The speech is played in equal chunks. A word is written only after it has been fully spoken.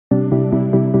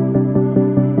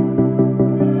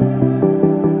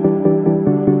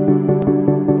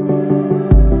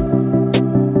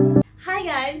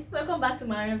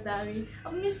Maria's Diary.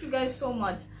 I've missed you guys so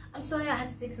much. I'm sorry I had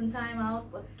to take some time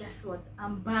out, but guess what?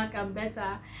 I'm back, I'm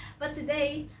better. But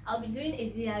today I'll be doing a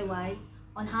DIY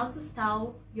on how to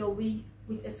style your wig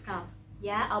with a scarf.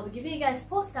 Yeah, I'll be giving you guys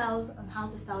 4 styles on how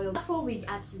to style your Afro wig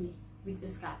actually with a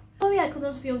scarf. Sorry I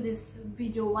couldn't film this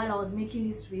video while I was making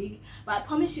this wig, but I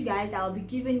promise you guys that I'll be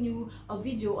giving you a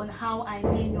video on how I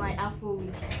made my Afro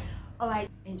wig. Alright,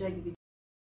 enjoy the video.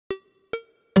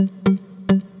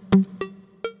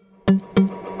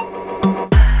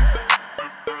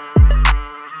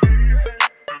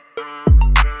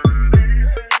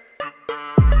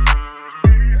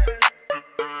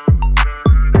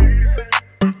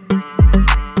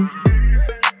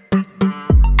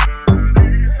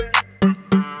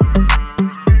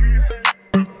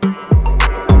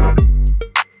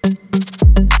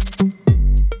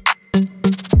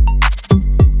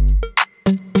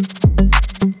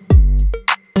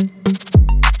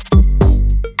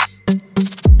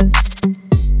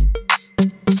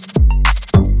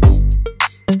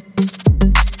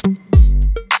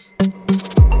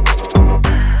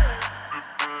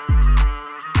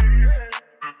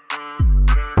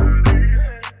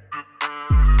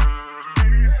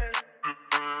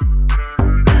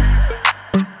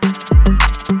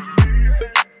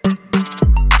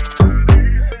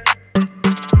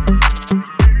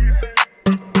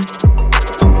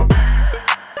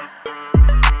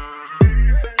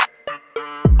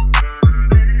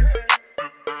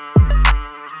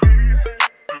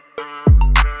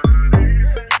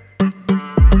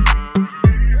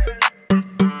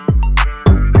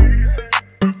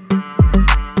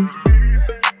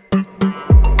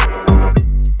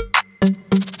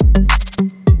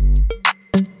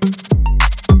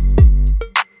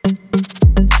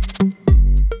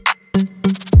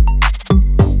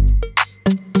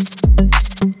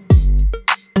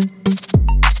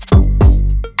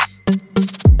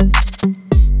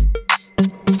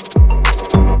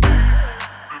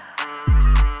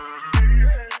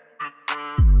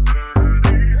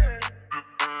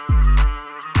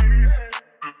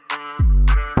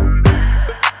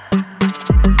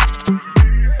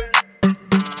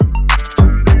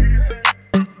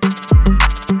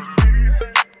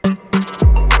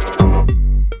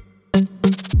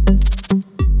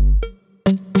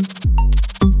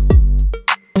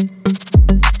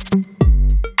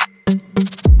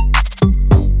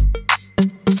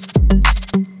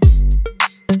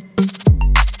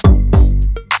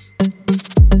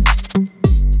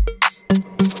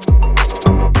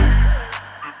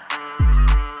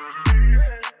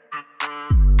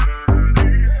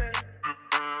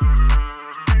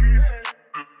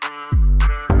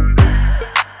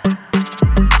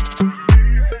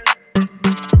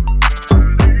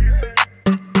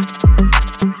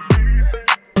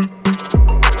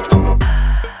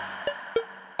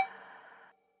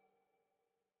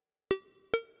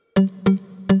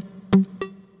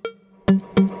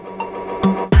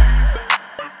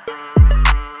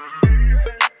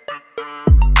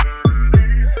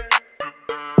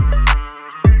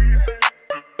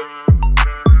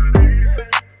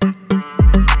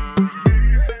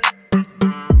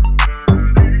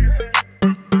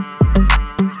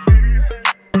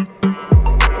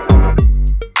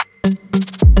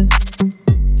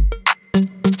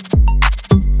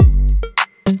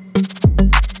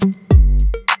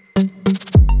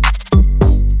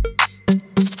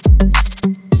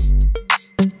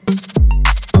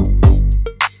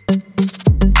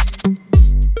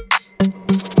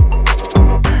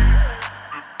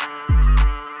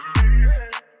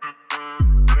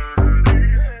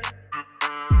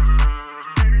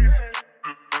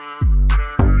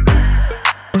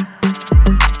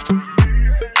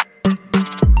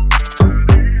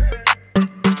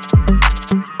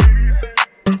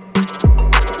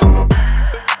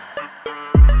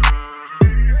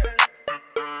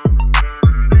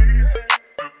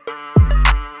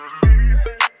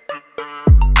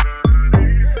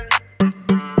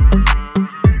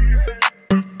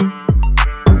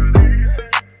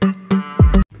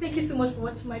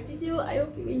 My video. I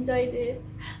hope you enjoyed it.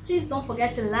 Please don't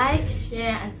forget to like,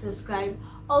 share and subscribe.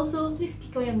 Also, please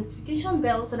click on your notification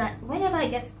bell so that whenever I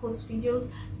get to post videos,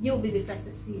 you'll be the first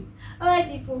to see it. Alright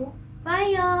people,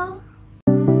 bye y'all.